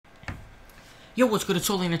Yo, what's good? It's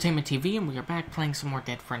Solely-Entertainment-Teevee, and we are back playing some more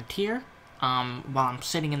Dead Frontier. While I'm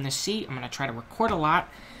sitting in this seat, I'm going to try to record a lot,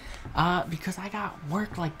 because I got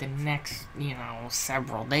work, like, the next,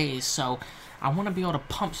 several days, so I want to be able to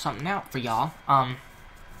pump something out for y'all.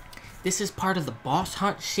 This is part of the Boss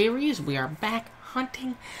Hunt series. We are back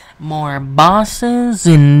hunting more bosses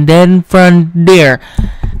in Dead Frontier.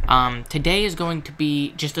 Today is going to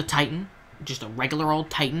be just a Titan, just a regular old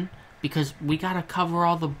Titan, because we gotta cover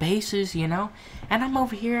all the bases, And I'm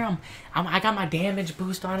over here, I got my damage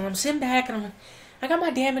boost on, and I'm sitting back, and I got my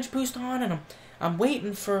damage boost on, and I'm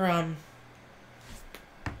waiting for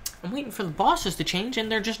the bosses to change,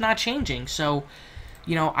 and they're just not changing. So,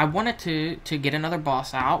 I wanted to get another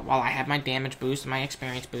boss out while I have my damage boost and my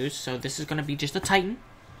experience boost. So this is gonna be just a Titan.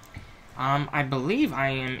 I believe I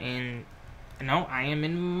am in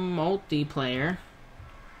multiplayer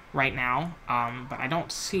right now, but I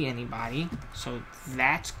don't see anybody, so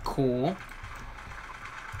that's cool.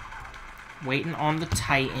 Waiting on the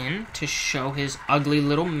Titan to show his ugly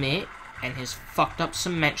little mitt and his fucked up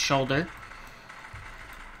cement shoulder.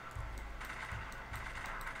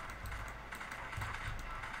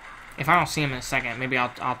 If I don't see him in a second, maybe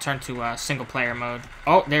I'll turn to single player mode.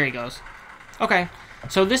 Oh, there he goes. Okay,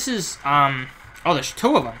 so this is oh, there's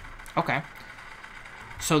two of them. Okay.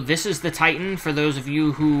 So this is the Titan, for those of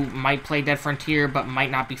you who might play Dead Frontier but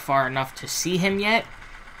might not be far enough to see him yet.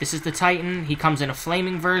 This is the Titan. He comes in a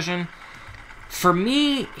flaming version. For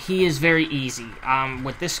me, he is very easy.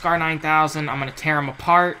 With this Scar 9000, I'm going to tear him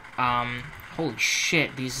apart. Holy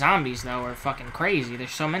shit, these zombies, though, are fucking crazy.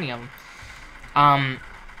 There's so many of them.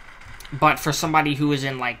 But for somebody who is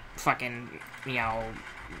in, like, fucking,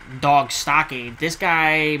 dog stockade, this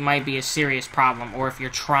guy might be a serious problem. Or if you're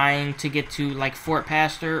trying to get to, like, Fort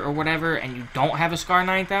Pastor or whatever, and you don't have a Scar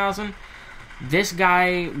 9000, this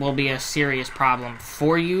guy will be a serious problem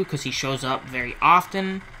for you, because he shows up very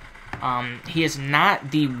often. He is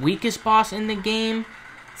not the weakest boss in the game.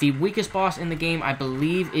 The weakest boss in the game, I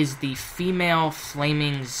believe, is the female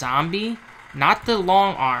flaming zombie. Not the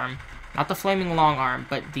long arm. Not the flaming long arm,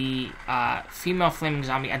 but the female flaming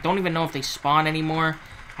zombie. I don't even know if they spawn anymore.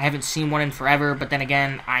 I haven't seen one in forever, but then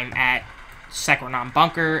again, I'm at Secronom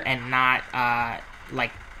Bunker and not,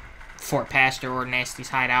 like, Fort Pastor or Nasty's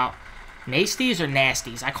hideout. Nasty's or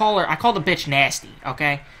Nasty's? I call the bitch Nasty,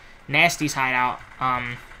 okay? Nasty's hideout.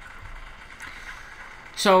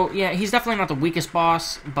 So, yeah, he's definitely not the weakest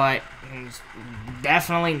boss, but he's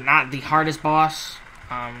definitely not the hardest boss.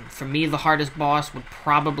 For me, the hardest boss would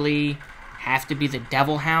probably have to be the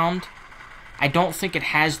Devil Hound. I don't think it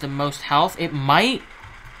has the most health. It might.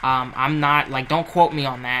 I'm not, like, don't quote me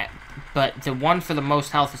on that. But the one for the most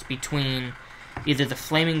health is between either the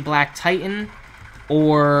Flaming Black Titan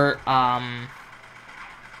or,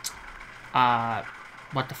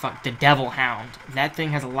 what the fuck, the Devil Hound. That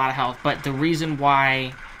thing has a lot of health. But the reason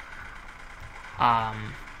why, I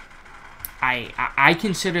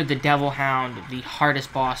consider the Devil Hound the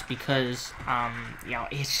hardest boss because,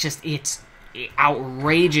 it's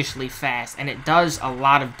outrageously fast, and it does a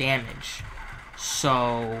lot of damage.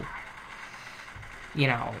 So,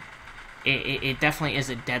 it definitely is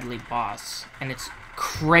a deadly boss, and it's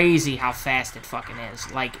crazy how fast it fucking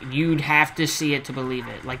is. Like, you'd have to see it to believe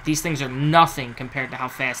it. Like, these things are nothing compared to how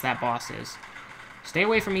fast that boss is. Stay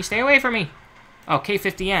away from me, stay away from me! Oh,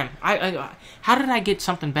 K50M. How did I get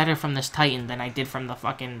something better from this Titan than I did from the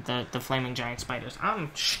fucking, the flaming giant spiders? I'm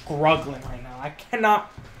struggling right now. I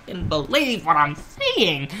cannot believe what I'm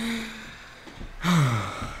saying.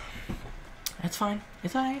 That's fine.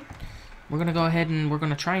 It's alright. We're gonna go ahead and we're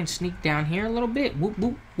gonna try and sneak down here a little bit. Whoop,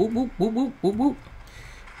 whoop, whoop, whoop, whoop, whoop, whoop, whoop.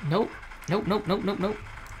 Nope. Nope, nope, nope, nope, nope.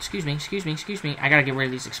 Excuse me, excuse me, excuse me. I gotta get rid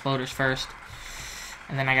of these exploders first.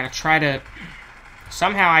 And then I gotta try to...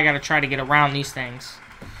 Somehow I gotta try to get around these things.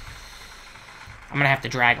 I'm gonna have to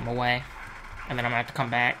drag them away. And then I'm gonna have to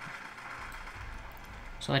come back.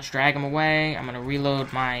 So let's drag them away. I'm gonna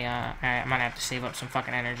reload my... I'm gonna have to save up some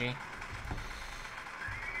fucking energy.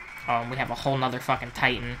 Oh, and we have a whole nother fucking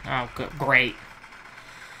Titan. Oh, good, great.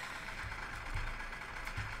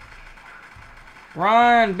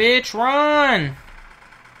 Run, bitch, run!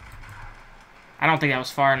 I don't think that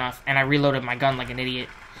was far enough, and I reloaded my gun like an idiot.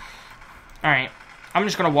 Alright, I'm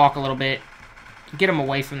just gonna walk a little bit, get him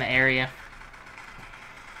away from the area,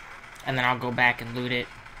 and then I'll go back and loot it.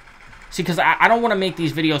 See, because I don't want to make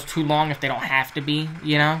these videos too long if they don't have to be,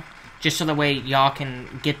 Just so the way y'all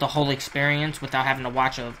can get the whole experience without having to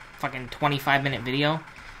watch a fucking 25-minute video.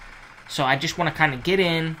 So I just want to kind of get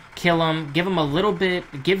in, kill him, give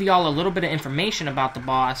y'all a little bit of information about the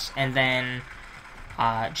boss, and then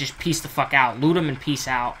just peace the fuck out. Loot him and peace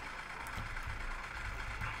out.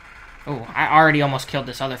 Oh, I already almost killed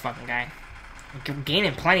this other fucking guy. I'm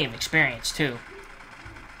gaining plenty of experience, too.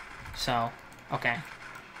 So, okay.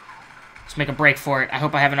 Let's make a break for it. I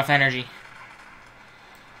hope I have enough energy.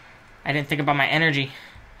 I didn't think about my energy.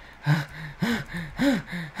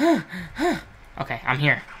 Okay, I'm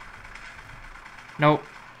here. Nope.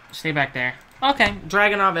 Stay back there. Okay,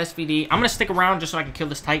 Dragonov SVD. I'm gonna stick around just so I can kill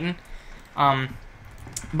this Titan.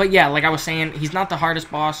 But yeah, like I was saying, he's not the hardest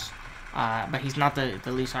boss, but he's not the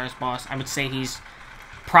least hardest boss. I would say he's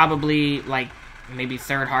probably, like, maybe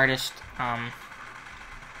third hardest.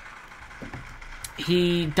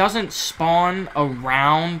 He doesn't spawn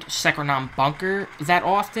around Sekronom Bunker that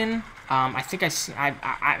often. I think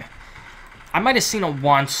I might have seen it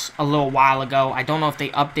once a little while ago. I don't know if they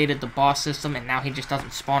updated the boss system and now he just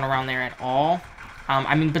doesn't spawn around there at all.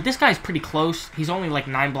 I mean, but this guy's pretty close. He's only like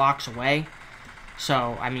 9 blocks away.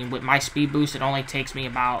 So, I mean, with my speed boost, it only takes me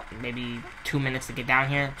about maybe 2 minutes to get down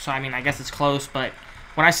here. So, I mean, I guess it's close, but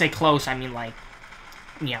when I say close, I mean like,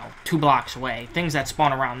 you know, 2 blocks away. Things that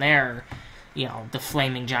spawn around there are, you know, the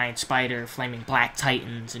flaming giant spider, flaming black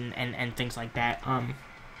titans, and things like that.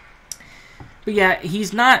 But yeah,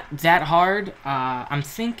 he's not that hard. I'm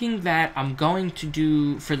thinking that I'm going to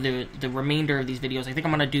do, for the remainder of these videos, I think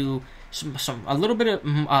I'm going to do a little bit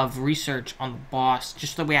of research on the boss,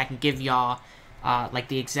 just the way I can give y'all, like,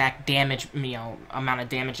 the exact damage, you know, amount of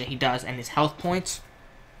damage that he does and his health points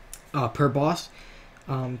per boss,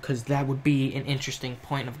 because that would be an interesting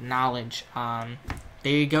point of knowledge.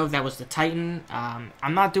 There you go, that was the Titan.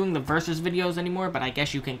 I'm not doing the versus videos anymore, but I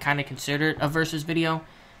guess you can kind of consider it a versus video.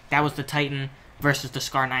 That was the Titan versus the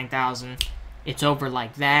Scar 9000. It's over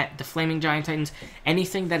like that. The Flaming Giant Titans,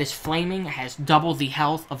 anything that is flaming has double the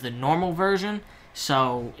health of the normal version.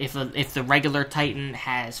 So if the regular Titan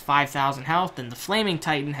has 5,000 health, then the Flaming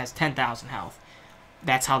Titan has 10,000 health.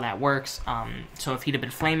 That's how that works. So if he'd have been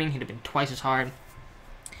flaming, he'd have been twice as hard.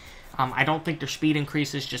 I don't think their speed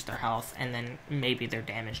increases, just their health, and then maybe their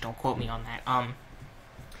damage. Don't quote me on that.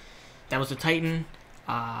 That was the Titan.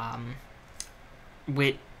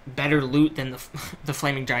 With better loot than the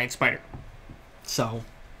Flaming Giant Spider. So,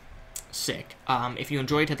 sick. If you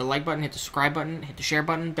enjoyed, hit the like button, hit the subscribe button, hit the share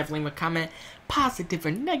button. Definitely leave a comment, positive or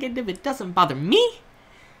negative. It doesn't bother me.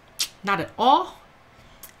 Not at all.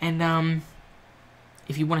 And,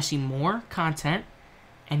 if you want to see more content,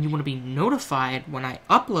 and you want to be notified when I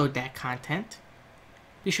upload that content,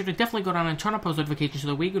 be sure to definitely go down and turn on post notifications so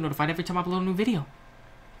that we get notified every time I upload a new video.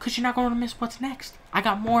 Because you're not going to miss what's next. I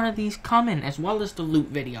got more of these coming, as well as the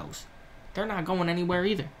loot videos. They're not going anywhere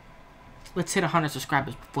either. Let's hit 100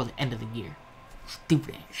 subscribers before the end of the year. Let's do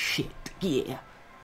that shit. Yeah.